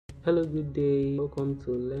Hello, good day. Welcome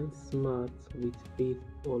to Learn Smart with Faith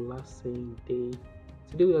or Last Saying Day.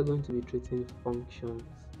 Today we are going to be treating functions,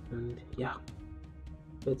 and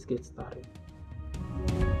let's get started.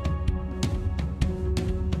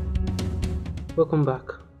 Welcome back.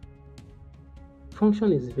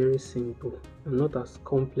 Function is very simple and not as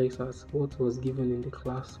complex as what was given in the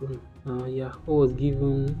classroom. What was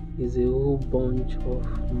given is a whole bunch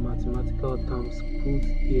of mathematical terms put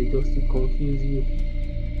here just to confuse you.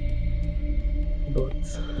 But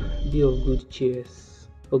be of good cheer,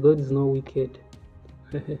 for God is not wicked.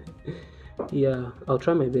 I'll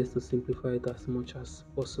try my best to simplify it as much as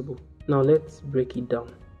possible. Now let's break it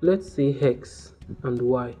down. Let's say x and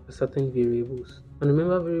y are certain variables. And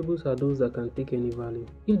remember, variables are those that can take any value.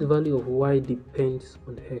 If the value of y depends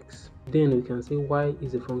on x, then we can say y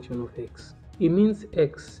is a function of x. It means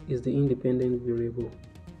x is the independent variable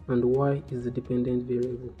and y is the dependent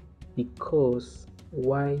variable because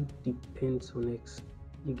y depends on x.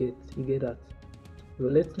 You get that?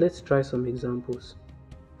 Well, let's try some examples.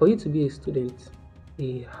 For you to be a student,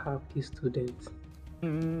 a happy student.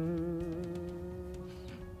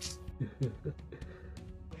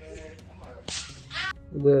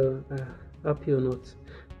 Well, happy or not,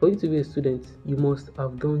 for you to be a student, you must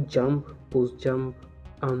have done JAMB, post-JAMB,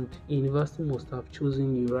 and university must have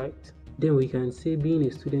chosen you, right? Then we can say being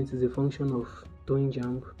a student is a function of doing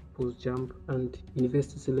JAMB, post-JAMB, and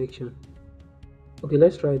university selection. Okay,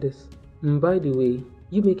 let's try this. By the way,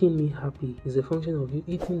 you making me happy is a function of you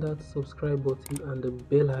hitting that subscribe button and the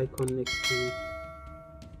bell icon next to it.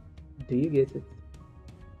 Do you get it?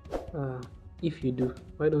 If you do,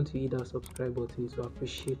 why don't you hit that subscribe button to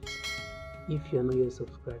appreciate if you are not yet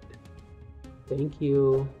subscribed? Thank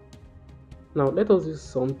you. Now let us do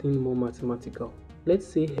something more mathematical. Let's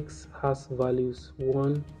say x has values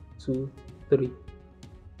 1, 2, 3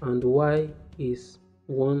 and y is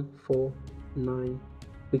 1, 4, 9.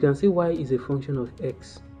 We can say y is a function of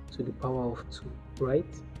x to the power of 2, right?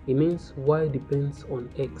 It means y depends on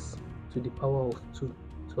x to the power of 2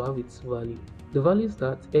 to have its value. The values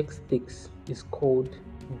that x takes is called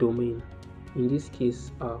domain. In this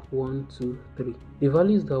case are 1, 2, 3. The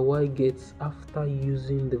values that y gets after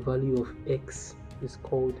using the value of x is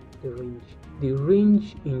called the range. The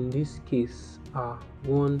range in this case are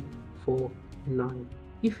 1, 4, 9.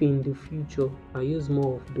 If in the future I use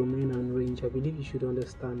more of domain and range, I believe you should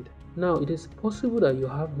understand. Now it is possible that you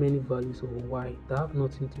have many values of y that have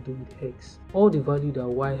nothing to do with x. All the value that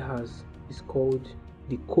y has is called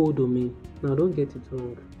the codomain. Now don't get it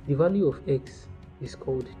wrong. The value of x is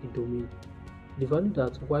called the domain. The value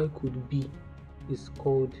that y could be is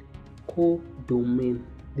called codomain.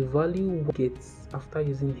 The value y gets after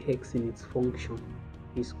using x in its function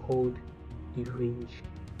is called the range.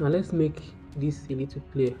 Now let's make this a little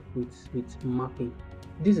clear with mapping.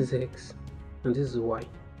 This is x and this is y.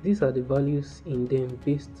 These are the values in them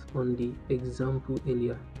based on the example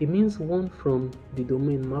earlier. It means 1 from the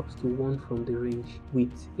domain maps to 1 from the range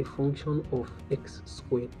with a function of x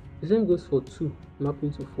squared. The same goes for 2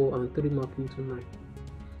 mapping to 4 and 3 mapping to 9.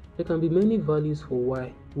 There can be many values for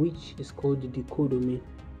y, which is called the codomain,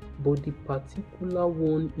 but the particular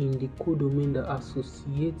one in the codomain that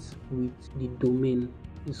associates with the domain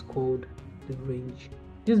is called the range.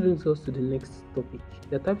 This brings us to the next topic.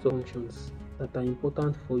 There are types of functions that are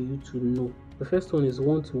important for you to know. The first one is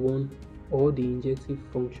one-to-one or the injective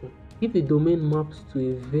function. If the domain maps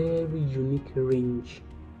to a very unique range,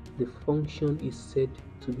 the function is said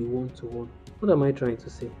to be one-to-one. What am I trying to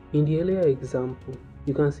say? In the earlier example,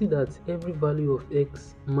 you can see that every value of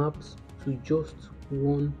x maps to just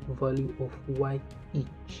one value of y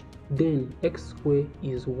each. Then x squared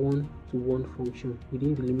is one-to-one function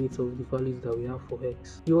within the limits of the values that we have for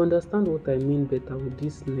x. You understand what I mean better with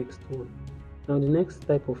this next one. Now the next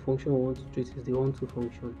type of function I want to treat is the onto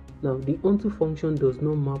function. Now the onto function does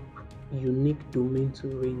not map unique domain to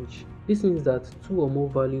range. This means that 2 or more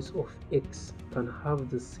values of x can have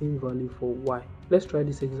the same value for y. Let's try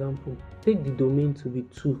this example. Take the domain to be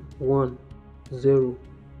 2, 1, 0,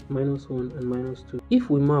 minus 1 and minus 2. If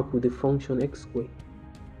we map with the function x squared,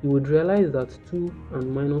 you would realize that 2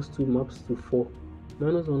 and minus 2 maps to 4,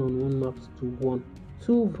 minus 1 and 1 maps to 1.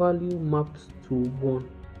 2 value maps to 1,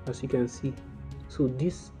 as you can see. So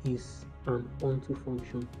this is an onto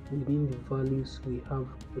function within the values we have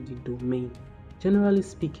for the domain. Generally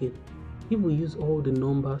speaking, if we use all the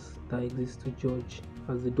numbers that exist to judge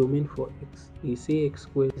as the domain for x, we say x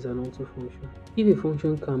squared is an onto function. If a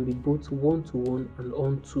function can be both one-to-one and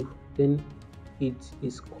onto, then it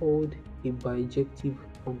is called a bijective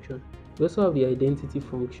function. We also have the identity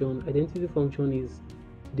function. Identity function is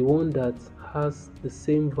the one that has the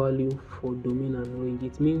same value for domain and range.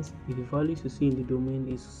 It means if the values you see in the domain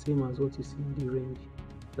is the same as what you see in the range.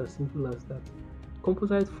 It's as simple as that.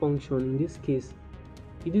 Composite function, in this case,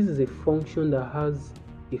 this is a function that has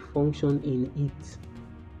a function in it,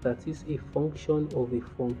 that is a function of a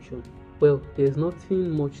function. Well, there's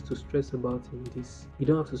nothing much to stress about in this. You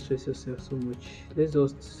don't have to stress yourself so much. Let's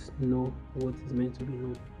just know what is meant to be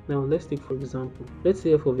known. Now let's take, for example, let's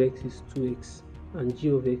say f of x is 2x and g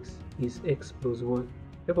of x is x plus 1.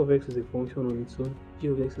 F of x is a function on its own, g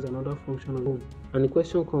of x is another function on its own. And the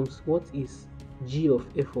question comes, what is g of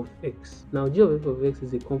f of x? Now g of f of x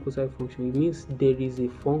is a composite function. It means there is a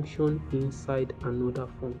function inside another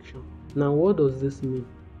function. Now what does this mean?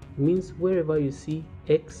 It means wherever you see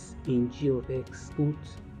x in g of x, put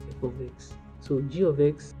f of x. So g of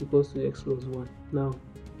x equals to x plus 1. Now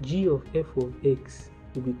g of f of x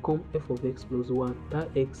will become f of x plus 1. That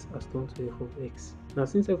x has turned to f of x. Now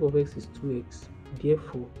since f of x is 2x,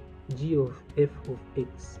 therefore g of f of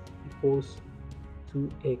x equals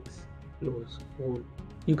 2x plus 1.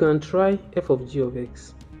 You can try f of g of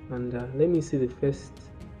x, and let me see the first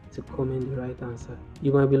to comment the right answer.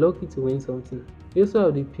 You might be lucky to win something. We also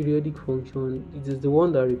have the periodic function. It is the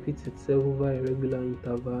one that repeats itself over a regular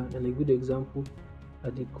interval, and a good example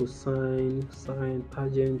are the cosine, sine,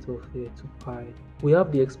 tangent of 2 pi. We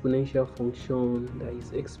have the exponential function that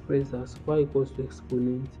is expressed as y equals to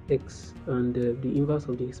exponent x, and the inverse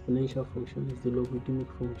of the exponential function is the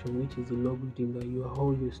logarithmic function, which is the logarithm that you are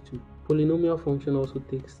all used to. Polynomial function also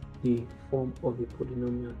takes the form of a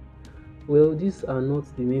polynomial. Well, these are not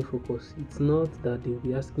the main focus. It's not that they'll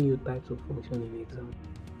be asking you types of function in exam.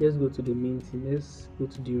 Let's go to the main thing. Let's go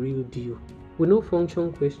to the real deal. We know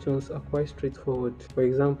function questions are quite straightforward. For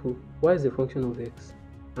example, y is a function of x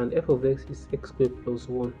and f of x is x squared plus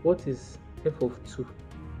 1. What is f of 2?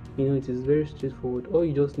 You know, it is very straightforward. All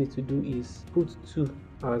you just need to do is put 2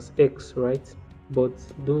 as x, right? But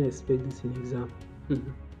don't expect this in exam.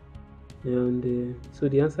 And so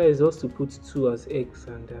the answer is just to put 2 as x,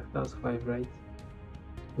 and that's 5, right?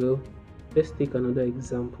 Well, let's take another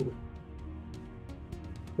example.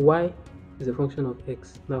 Y is a function of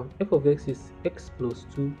x. Now f of x is x plus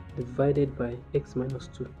 2 divided by x minus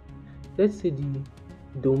 2. Let's say the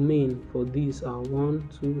domain for these are 1,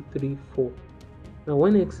 2, 3, 4. Now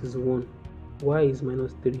when x is 1, y is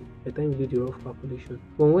minus 3 by the time you do the rough calculation.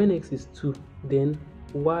 But when x is 2, then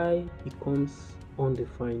y becomes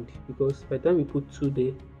undefined, because by the time you put 2 there,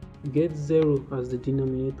 you get 0 as the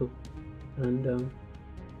denominator. And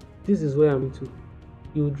this is where I'm to.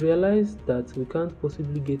 You would realize that we can't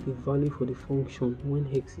possibly get a value for the function when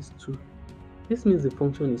x is 2. This means the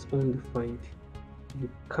function is undefined. You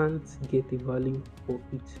can't get a value for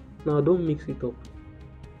it. Now don't mix it up.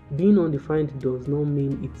 Being undefined does not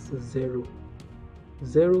mean it's 0.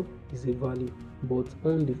 0 is a value, but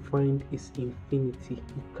undefined is infinity.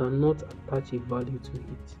 You cannot attach a value to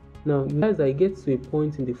it. Now you realize that it gets to a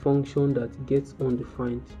point in the function that gets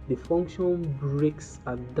undefined. The function breaks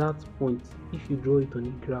at that point if you draw it on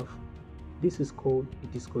a graph. This is called a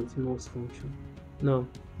discontinuous function. Now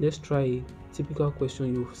let's try a typical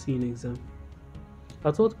question you'll see in exam.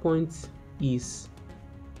 At what point is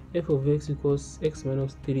f of x equals x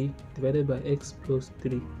minus 3 divided by x plus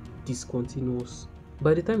 3 discontinuous?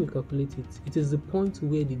 By the time you calculate it, it is the point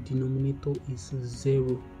where the denominator is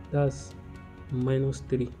 0. That's minus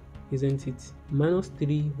 3, isn't it? Minus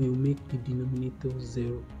 3 will make the denominator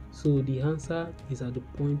 0. So the answer is at the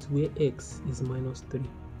point where x is minus 3.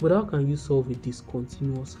 But how can you solve a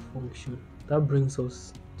discontinuous function? That brings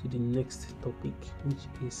us to the next topic, which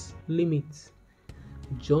is limits.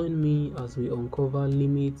 Join me as we uncover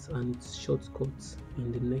limits and its shortcuts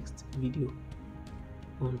in the next video.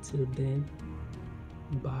 Until then,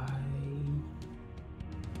 bye.